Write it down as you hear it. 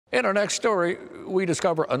In our next story, we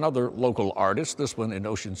discover another local artist, this one in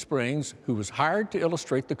Ocean Springs, who was hired to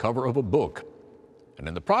illustrate the cover of a book. And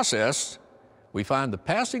in the process, we find the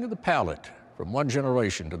passing of the palette from one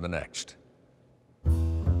generation to the next.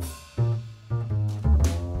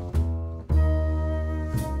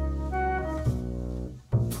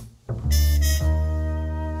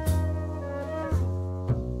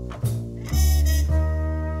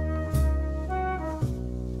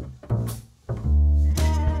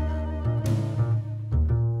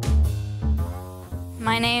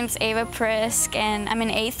 My name's Ava Prisk, and I'm in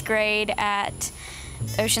 8th grade at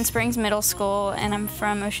Ocean Springs Middle School, and I'm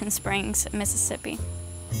from Ocean Springs, Mississippi.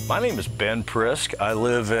 My name is Ben Prisk. I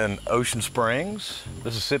live in Ocean Springs,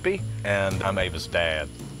 Mississippi, and I'm Ava's dad.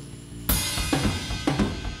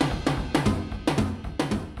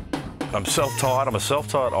 I'm self-taught. I'm a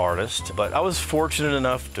self-taught artist, but I was fortunate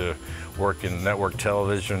enough to work in network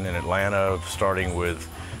television in Atlanta, starting with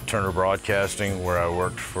Turner Broadcasting, where I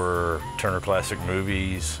worked for Turner Classic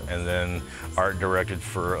Movies, and then art directed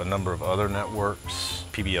for a number of other networks,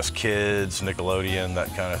 PBS Kids, Nickelodeon, that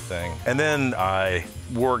kind of thing. And then I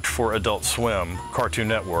worked for Adult Swim, Cartoon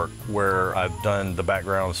Network, where I've done the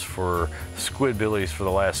backgrounds for Squidbillies for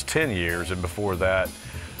the last 10 years, and before that,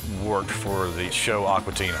 worked for the show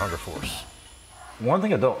Aqua Teen Hunger Force. One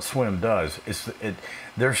thing Adult Swim does is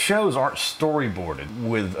their shows aren't storyboarded.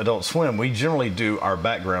 With Adult Swim, we generally do our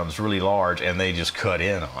backgrounds really large and they just cut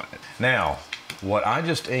in on it. Now, what I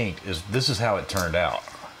just inked this is how it turned out.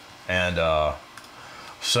 And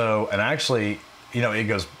and actually, you know, it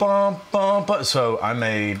goes bump, bump, bump. So I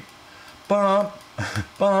made bump,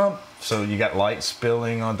 bump. So you got light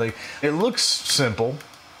spilling on things. It looks simple,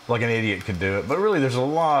 like an idiot could do it, but really there's a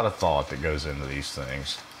lot of thought that goes into these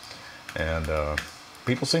things. And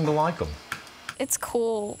people seem to like them. It's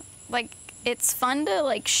cool. Like, it's fun to,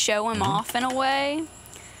 like, show him off in a way.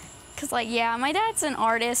 Because, like, yeah, my dad's an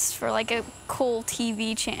artist for, like, a cool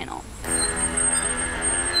TV channel.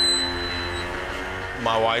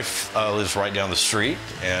 My wife lives right down the street,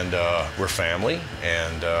 and we're family,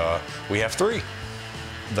 and we have 3.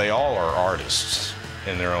 They all are artists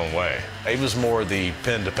in their own way. Ava's more the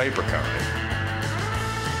pen to paper kind.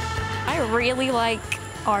 I really like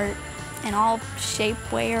art in all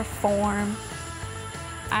shape, way, or form.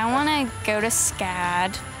 I want to go to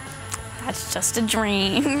SCAD. That's just a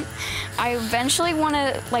dream. I eventually want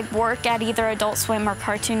to like work at either Adult Swim or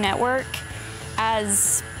Cartoon Network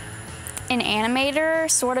as an animator,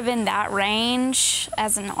 sort of in that range,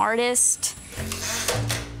 as an artist.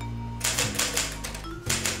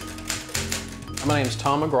 My name is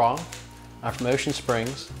Tom McGraw. I'm from Ocean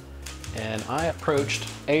Springs, and I approached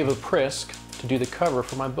Ava Prisk to do the cover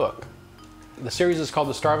for my book. The series is called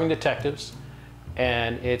The Starving Detectives,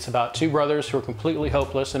 and it's about 2 brothers who are completely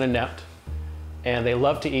hopeless and inept, and they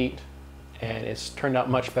love to eat, and it's turned out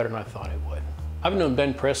much better than I thought it would. I've known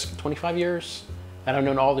Ben Prisk 25 years, and I've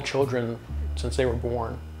known all the children since they were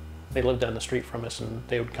born. They lived down the street from us, and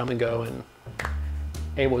they would come and go, and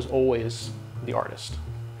Ava was always the artist.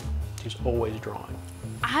 She was always drawing.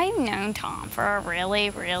 I've known Tom for a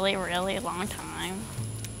really, really, really long time,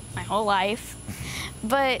 my whole life.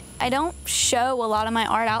 But I don't show a lot of my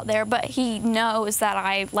art out there, but he knows that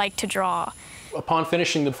I like to draw. Upon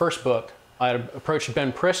finishing the first book, I approached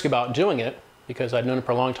Ben Prisk about doing it because I'd known him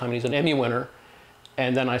for a long time, and he's an Emmy winner.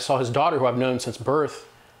 And then I saw his daughter, who I've known since birth,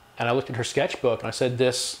 and I looked at her sketchbook, and I said,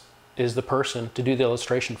 this is the person to do the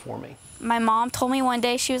illustration for me. My mom told me one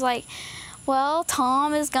day, she was like, well,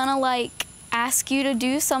 Tom is gonna like ask you to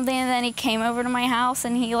do something, and then he came over to my house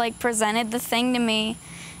and he like presented the thing to me.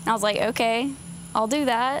 And I was like, okay, I'll do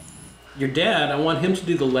that. Your dad, I want him to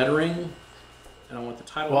do the lettering, and I want the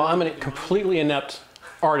title. Well, I'm a completely inept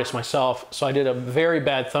artist myself, so I did a very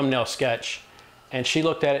bad thumbnail sketch, and she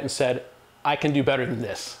looked at it and said, I can do better than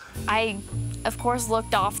this. I, of course,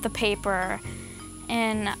 looked off the paper,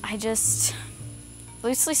 and I just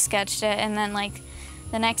loosely sketched it, and then like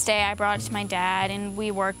the next day I brought it to my dad, and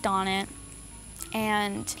we worked on it,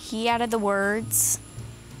 and he added the words.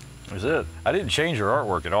 That was it. I didn't change her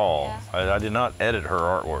artwork at all. Yeah. I did not edit her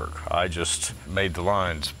artwork. I just made the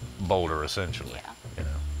lines bolder, essentially. Yeah. You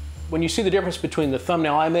know. When you see the difference between the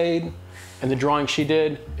thumbnail I made and the drawing she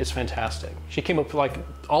did, it's fantastic. She came up with like,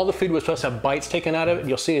 all the food was supposed to have bites taken out of it, and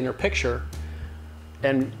you'll see it in her picture.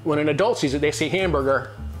 And when an adult sees it, they see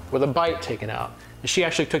hamburger with a bite taken out. And she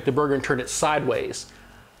actually took the burger and turned it sideways,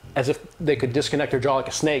 as if they could disconnect their jaw like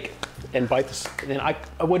a snake and bite this. And I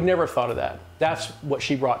would never have thought of that. That's what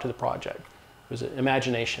she brought to the project, was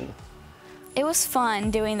imagination. It was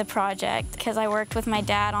fun doing the project because I worked with my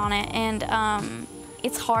dad on it, and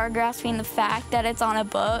it's hard grasping the fact that it's on a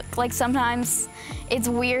book. Like sometimes it's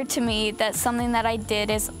weird to me that something that I did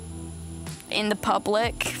is in the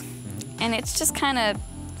public, and it's just kind of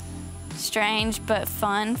strange but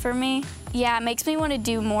fun for me. Yeah, it makes me want to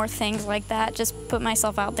do more things like that, just put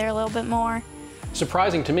myself out there a little bit more.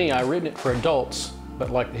 Surprising to me, I've written it for adults, but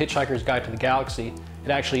like The Hitchhiker's Guide to the Galaxy,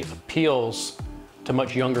 it actually appeals to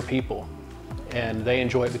much younger people, and they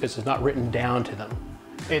enjoy it because it's not written down to them.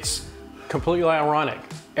 It's completely ironic.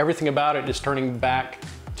 Everything about it is turning back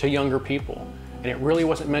to younger people, and it really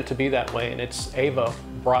wasn't meant to be that way, and it's Ava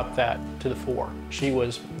brought that to the fore. She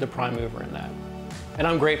was the prime mover in that. And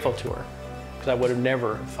I'm grateful to her, because I would have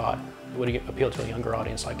never thought it would appeal to a younger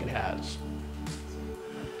audience like it has.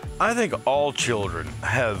 I think all children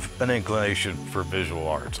have an inclination for visual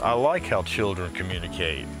arts. I like how children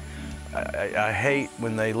communicate. I hate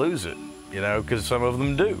when they lose it, you know, because some of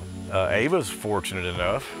them do. Ava's fortunate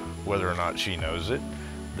enough, whether or not she knows it,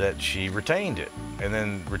 that she retained it. And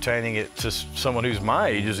then retaining it to someone who's my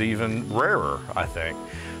age is even rarer, I think.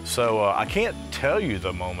 So I can't tell you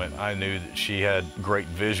the moment I knew that she had great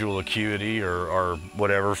visual acuity or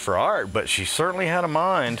whatever for art, but she certainly had a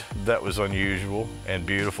mind that was unusual and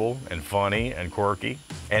beautiful and funny and quirky.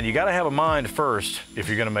 And you gotta have a mind first if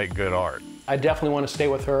you're gonna make good art. I definitely want to stay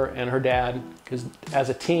with her and her dad, because as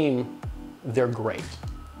a team, they're great.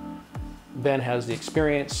 Ben has the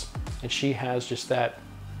experience, and she has just that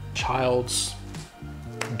child's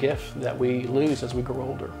gift that we lose as we grow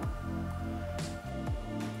older.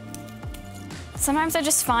 Sometimes I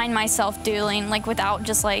just find myself doodling, like without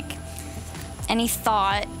just like any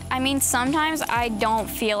thought. I mean, sometimes I don't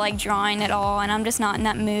feel like drawing at all and I'm just not in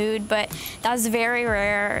that mood, but that's very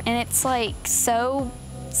rare. And it's like so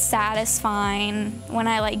satisfying when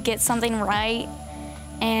I like get something right,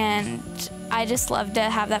 and I just love to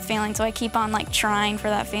have that feeling, so I keep on like trying for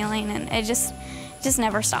that feeling, and it just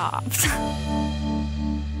never stops.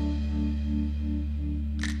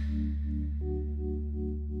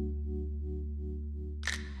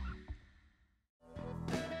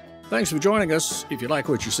 Thanks for joining us. If you like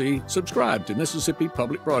what you see, subscribe to Mississippi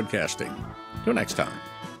Public Broadcasting. Till next time,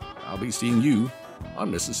 I'll be seeing you on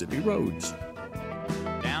Mississippi Roads.